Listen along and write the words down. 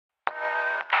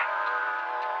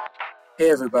Hey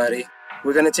everybody,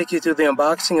 we're going to take you through the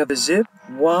unboxing of the zip,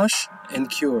 wash, and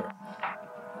cure.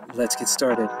 Let's get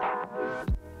started.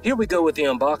 Here we go with the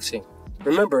unboxing.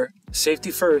 Remember, safety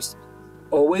first,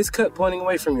 always cut pointing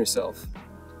away from yourself.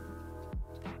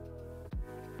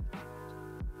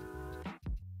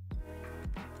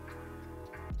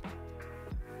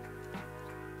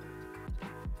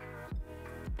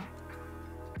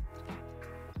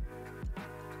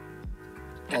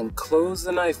 And close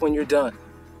the knife when you're done.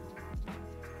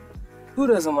 Who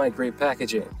doesn't like great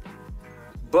packaging?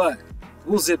 But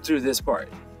we'll zip through this part.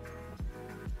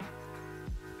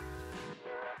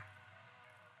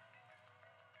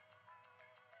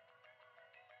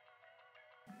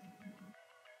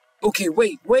 Okay,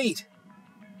 wait!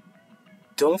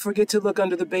 Don't forget to look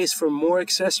under the base for more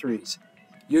accessories.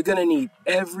 You're gonna need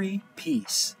every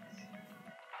piece.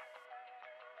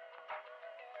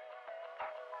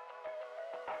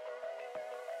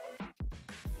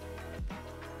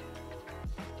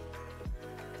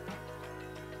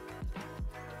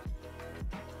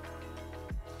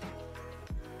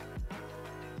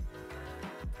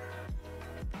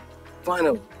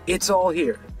 Finally, it's all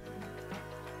here.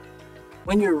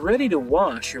 When you're ready to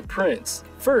wash your prints,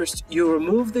 first you'll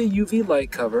remove the UV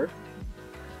light cover,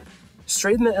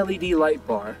 straighten the LED light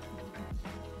bar,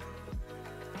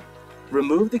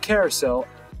 remove the carousel,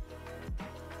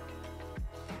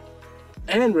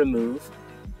 and remove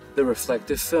the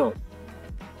reflective film.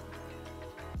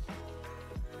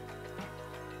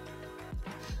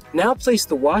 Now place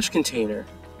the wash container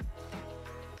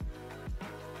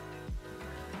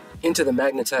into the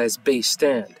magnetized base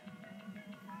stand.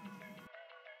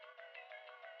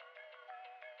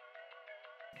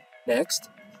 Next,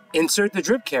 insert the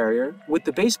drip carrier with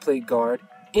the base plate guard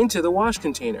into the wash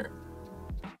container.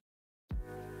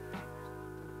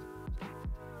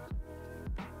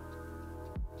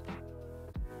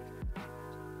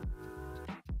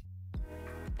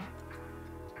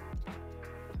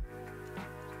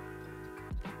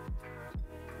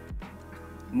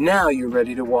 Now you're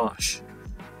ready to wash.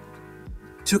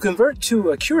 To convert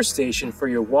to a cure station for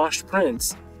your washed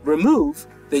prints, remove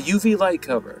the UV light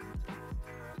cover.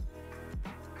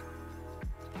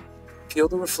 Peel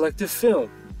the reflective film.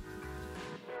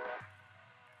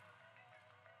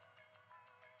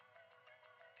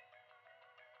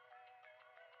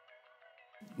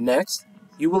 Next,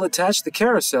 you will attach the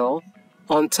carousel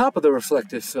on top of the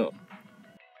reflective film.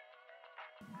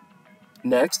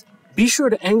 Next, be sure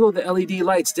to angle the LED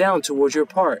lights down towards your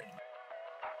part.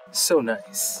 So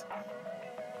nice.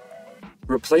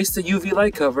 Replace the UV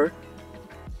light cover.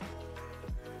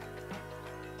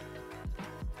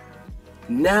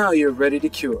 Now you're ready to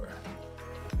cure.